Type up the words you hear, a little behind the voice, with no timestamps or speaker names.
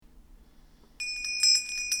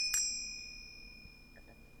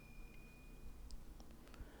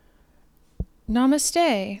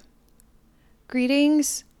Namaste.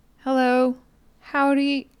 Greetings. Hello.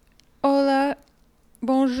 Howdy. Hola.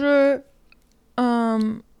 Bonjour.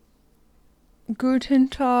 Guten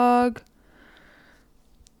Tag.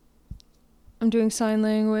 I'm doing sign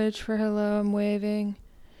language for hello. I'm waving.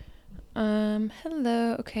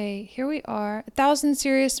 Hello. Okay, here we are. 1,000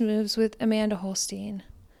 Serious Moves with Amanda Holstein.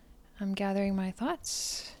 I'm gathering my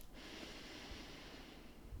thoughts.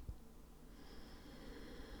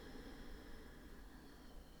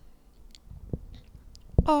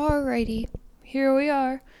 Alrighty, here we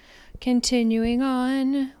are, continuing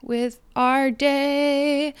on with our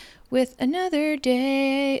day, with another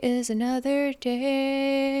day is another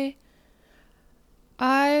day.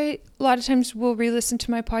 A lot of times will re-listen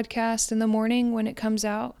to my podcast in the morning when it comes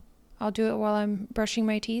out. I'll do it while I'm brushing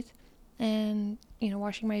my teeth and,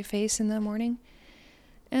 washing my face in the morning.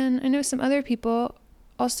 And I know some other people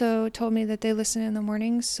also told me that they listen in the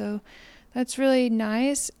mornings, so that's really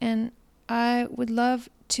nice. And I would love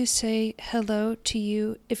to say hello to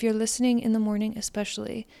you if you're listening in the morning,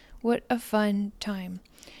 especially. What a fun time.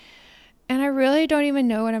 And I really don't even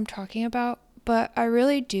know what I'm talking about, but I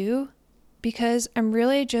really do, because I'm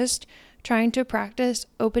really just trying to practice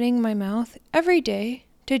opening my mouth every day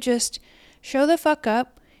to just show the fuck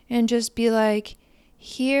up and just be like,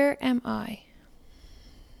 here am I.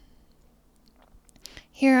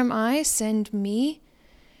 Here am I, send me.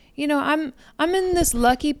 I'm in this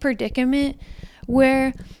lucky predicament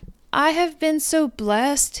where I have been so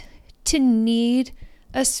blessed to need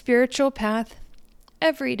a spiritual path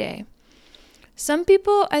every day. Some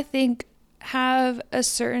people, I think, have a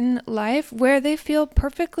certain life where they feel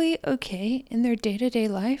perfectly okay in their day-to-day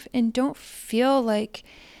life and don't feel like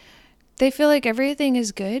everything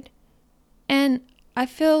is good. And I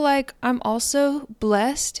feel like I'm also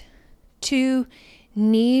blessed to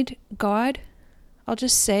need God. I'll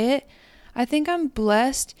just say it. I think I'm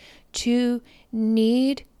blessed to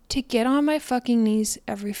need to get on my fucking knees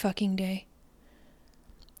every fucking day.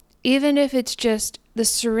 Even if it's just the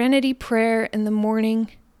serenity prayer in the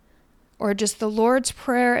morning or just the Lord's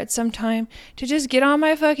Prayer at some time, to just get on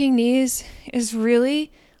my fucking knees is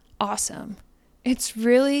really awesome. It's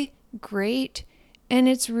really great, and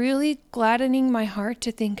it's really gladdening my heart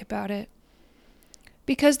to think about it.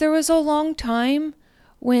 Because there was a long time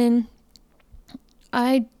when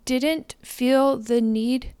I didn't feel the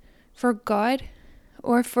need for God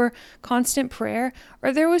or for constant prayer,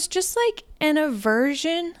 or there was just like an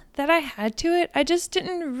aversion that I had to it. I just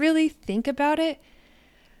didn't really think about it.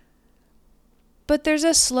 But there's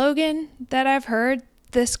a slogan that I've heard,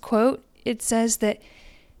 this quote. It says that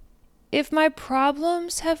if my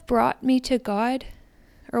problems have brought me to God,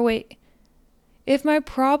 if my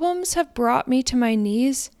problems have brought me to my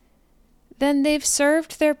knees, then they've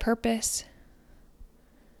served their purpose.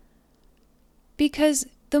 Because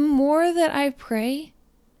the more that I pray,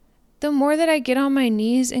 the more that I get on my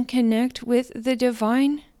knees and connect with the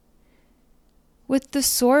divine, with the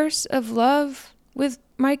source of love, with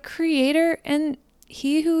my creator and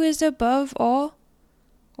he who is above all,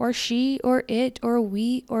 or she, or it, or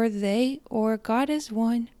we, or they, or God is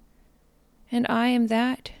one. And I am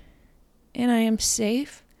that, and I am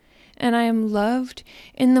safe, and I am loved.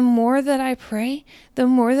 And the more that I pray, the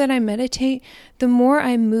more that I meditate, the more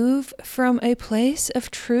I move from a place of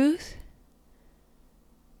truth,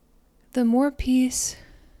 the more peace,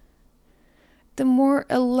 the more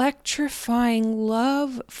electrifying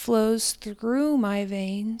love flows through my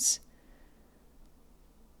veins.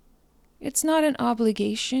 It's not an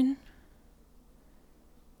obligation.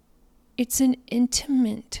 It's an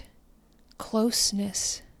intimate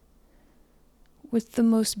closeness with the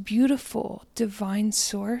most beautiful divine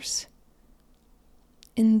source.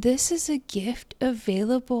 And this is a gift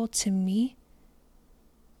available to me,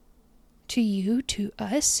 to you, to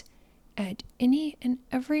us, at any and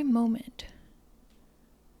every moment.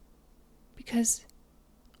 Because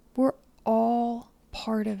we're all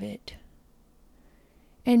part of it.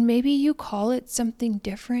 And maybe you call it something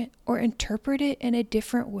different or interpret it in a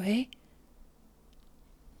different way.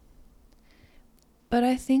 But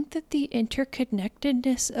I think that the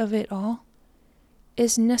interconnectedness of it all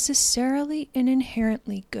is necessarily and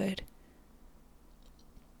inherently good.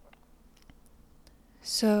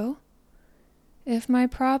 So, if my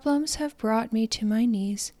problems have brought me to my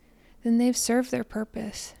knees, then they've served their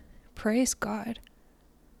purpose. Praise God.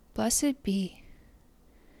 Blessed be.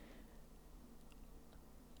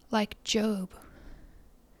 Like Job,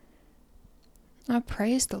 I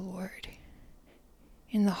praise the Lord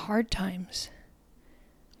in the hard times,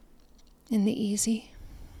 in the easy,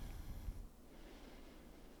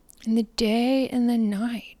 in the day and the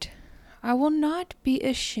night. I will not be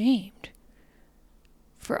ashamed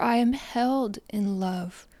For I am held in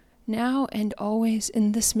love, now and always,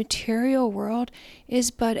 in this material world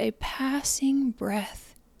is but a passing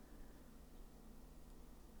breath.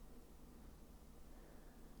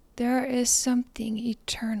 There is something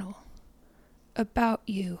eternal about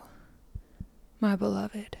you, my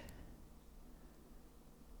beloved.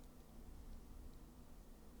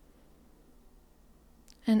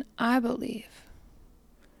 And I believe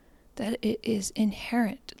that it is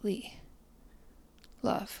inherently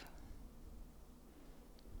love.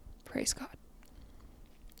 Praise God.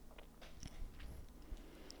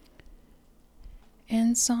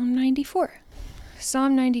 And Psalm 94.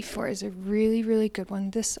 Psalm 94 is a really, really good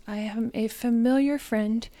one. I am a familiar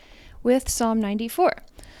friend with Psalm 94.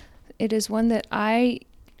 It is one that I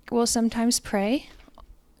will sometimes pray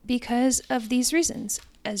because of these reasons,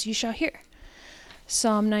 as you shall hear.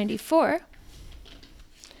 Psalm 94,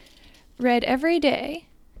 read every day,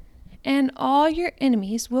 and all your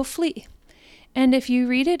enemies will flee. And if you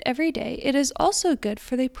read it every day, it is also good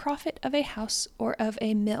for the profit of a house or of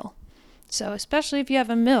a mill. So especially if you have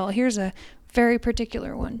a mill, here's a very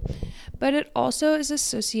particular one. But it also is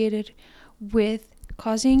associated with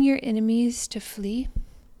causing your enemies to flee.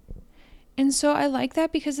 And so I like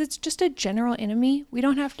that because it's just a general enemy.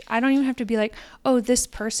 I don't even have to be like, oh, this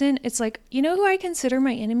person. It's like, you know who I consider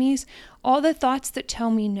my enemies? All the thoughts that tell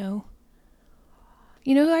me no.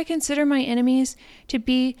 You know who I consider my enemies to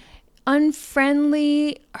be?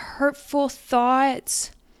 Unfriendly, hurtful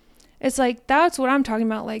thoughts. It's like, that's what I'm talking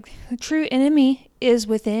about. Like, the true enemy is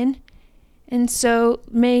within. And so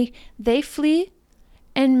may they flee,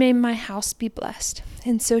 and may my house be blessed.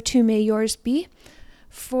 And so too may yours be.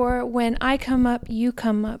 For when I come up, you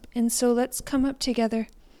come up. And so let's come up together.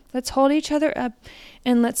 Let's hold each other up,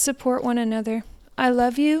 and let's support one another. I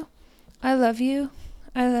love you. I love you.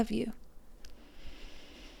 I love you.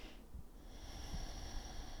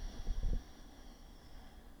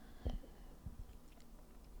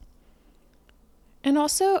 And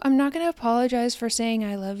also, I'm not going to apologize for saying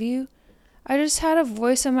I love you. I just had a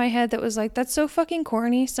voice in my head that was like, that's so fucking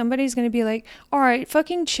corny. Somebody's going to be like, all right,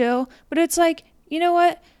 fucking chill. But it's like, you know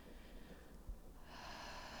what?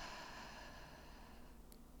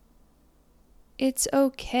 It's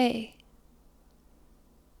okay.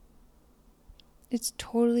 It's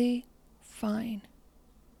totally fine.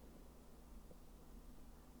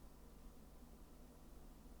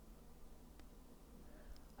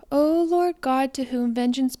 O Lord God, to whom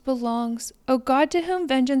vengeance belongs, O God, to whom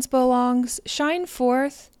vengeance belongs, shine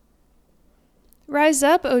forth. Rise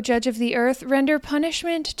up, O Judge of the earth, render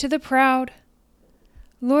punishment to the proud.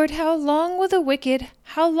 Lord, how long will the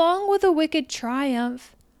wicked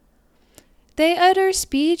triumph? They utter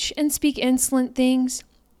speech and speak insolent things.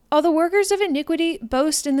 All the workers of iniquity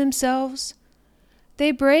boast in themselves.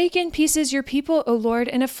 They break in pieces your people, O Lord,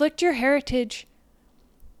 and afflict your heritage.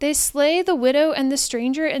 They slay the widow and the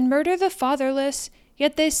stranger and murder the fatherless,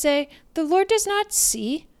 yet they say, the Lord does not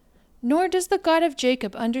see, nor does the God of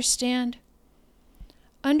Jacob understand.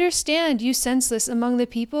 Understand, you senseless among the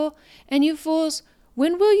people, and you fools,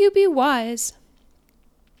 when will you be wise?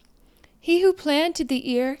 He who planted the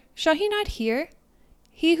ear, shall he not hear?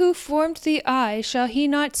 He who formed the eye, shall he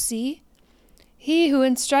not see? He who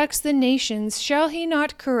instructs the nations, shall he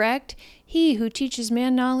not correct? He who teaches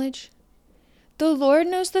man knowledge? The Lord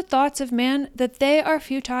knows the thoughts of man, that they are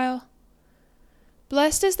futile.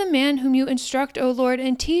 Blessed is the man whom you instruct, O Lord,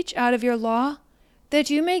 and teach out of your law, that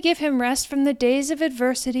you may give him rest from the days of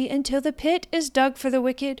adversity until the pit is dug for the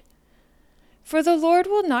wicked. For the Lord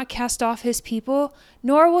will not cast off his people,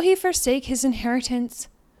 nor will he forsake his inheritance.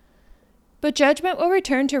 But judgment will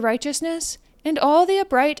return to righteousness, and all the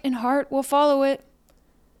upright in heart will follow it.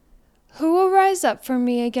 Who will rise up for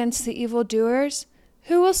me against the evildoers?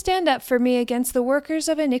 Who will stand up for me against the workers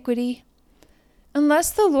of iniquity?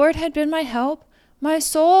 Unless the Lord had been my help, my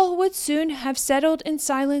soul would soon have settled in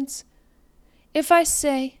silence. If I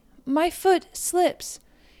say, my foot slips,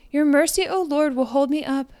 your mercy, O Lord, will hold me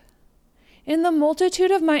up. In the multitude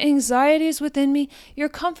of my anxieties within me, your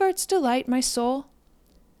comforts delight my soul.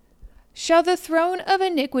 Shall the throne of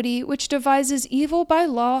iniquity, which devises evil by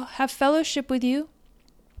law, have fellowship with you?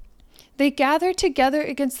 They gather together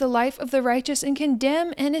against the life of the righteous and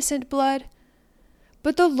condemn innocent blood.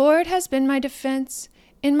 But the Lord has been my defense,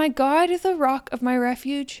 and my God is the rock of my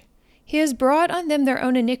refuge. He has brought on them their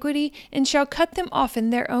own iniquity, and shall cut them off in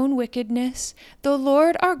their own wickedness. The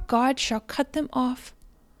Lord our God shall cut them off.